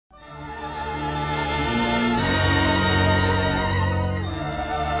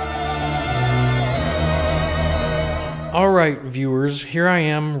right, viewers, here I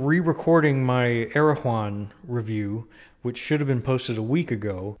am re-recording my Erewhon review, which should have been posted a week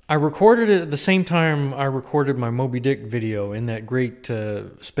ago. I recorded it at the same time I recorded my Moby Dick video in that great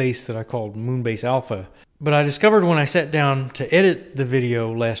space that I called Moonbase Alpha. But I discovered when I sat down to edit the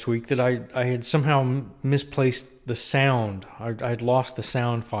video last week that I had somehow misplaced the sound. I'd lost the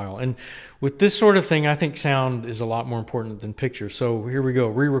sound file. And with this sort of thing, I think sound is a lot more important than picture. So here we go,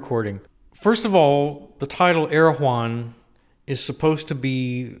 re-recording. First of all, the title Erewhon is supposed to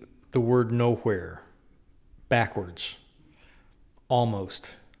be the word nowhere, backwards,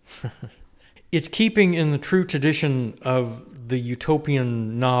 almost. It's keeping in the true tradition of the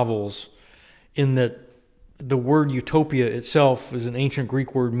utopian novels in that the word utopia itself is an ancient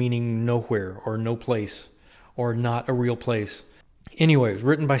Greek word meaning nowhere or no place or not a real place. Anyway, it was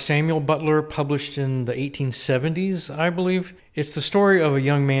written by Samuel Butler, published in the 1870s, I believe. It's the story of a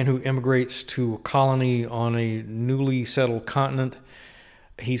young man who immigrates to a colony on a newly settled continent.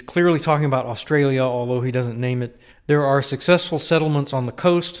 He's clearly talking about Australia, although he doesn't name it. There are successful settlements on the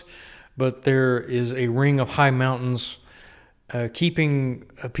coast, but there is a ring of high mountains keeping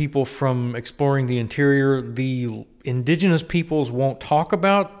people from exploring the interior. The indigenous peoples won't talk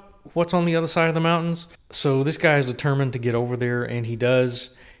about what's on the other side of the mountains. So this guy is determined to get over there, and he does.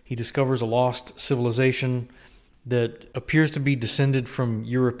 He discovers a lost civilization that appears to be descended from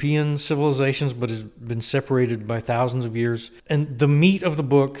European civilizations, but has been separated by thousands of years. And the meat of the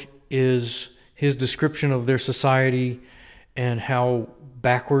book is his description of their society and how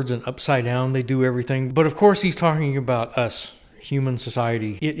backwards and upside down they do everything. But of course, he's talking about us, human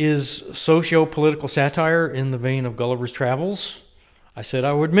society. It is socio-political satire in the vein of Gulliver's Travels. I said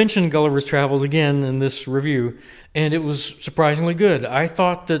I would mention Gulliver's Travels again in this review, and it was surprisingly good. I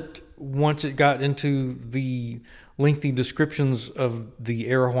thought that once it got into the lengthy descriptions of the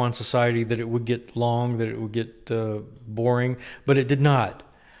Erewhon society that it would get long, that it would get boring, but it did not.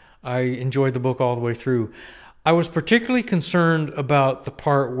 I enjoyed the book all the way through. I was particularly concerned about the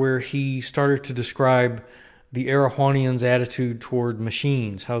part where he started to describe the Erewhonians' attitude toward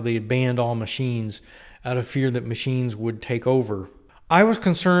machines, how they had banned all machines out of fear that machines would take over. I was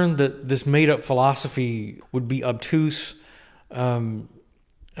concerned that this made-up philosophy would be obtuse,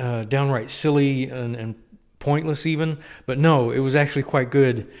 downright silly, and pointless even. But no, it was actually quite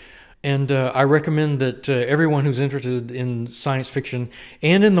good. And I recommend that everyone who's interested in science fiction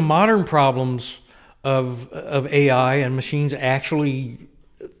and in the modern problems of AI and machines actually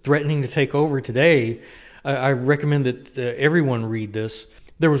threatening to take over today, I recommend that everyone read this.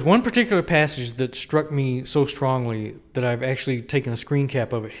 There was one particular passage that struck me so strongly that I've actually taken a screen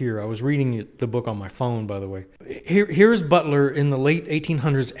cap of it here. I was reading the book on my phone, by the way. Here's Butler in the late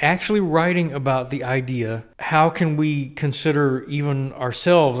 1800s actually writing about the idea, how can we consider even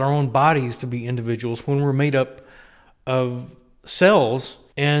ourselves, our own bodies, to be individuals when we're made up of cells,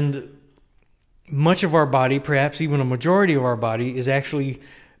 and much of our body, perhaps even a majority of our body, is actually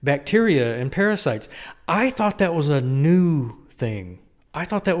bacteria and parasites. I thought that was a new thing. I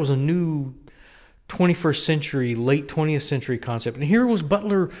thought that was a new 21st century, late 20th century concept. And here was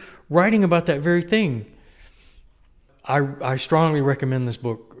Butler writing about that very thing. I strongly recommend this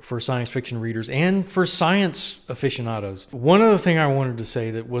book for science fiction readers and for science aficionados. One other thing I wanted to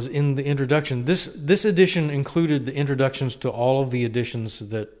say that was in the introduction, this edition included the introductions to all of the editions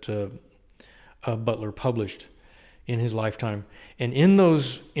that Butler published in his lifetime. And in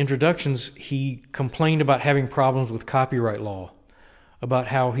those introductions, he complained about having problems with copyright law, about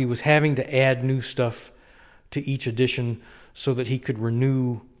how he was having to add new stuff to each edition so that he could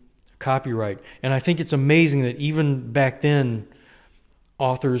renew copyright. And I think it's amazing that even back then,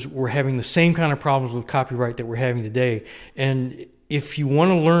 authors were having the same kind of problems with copyright that we're having today. And if you want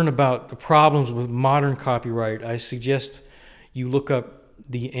to learn about the problems with modern copyright, I suggest you look up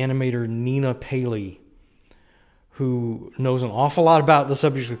the animator Nina Paley, who knows an awful lot about the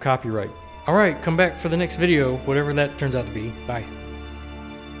subject of copyright. All right, come back for the next video, whatever that turns out to be. Bye.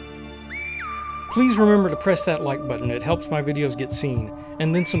 Please remember to press that like button. It helps my videos get seen.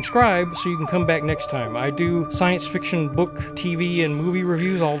 And then subscribe so you can come back next time. I do science fiction book, TV, and movie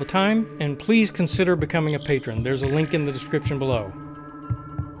reviews all the time. And please consider becoming a patron. There's a link in the description below.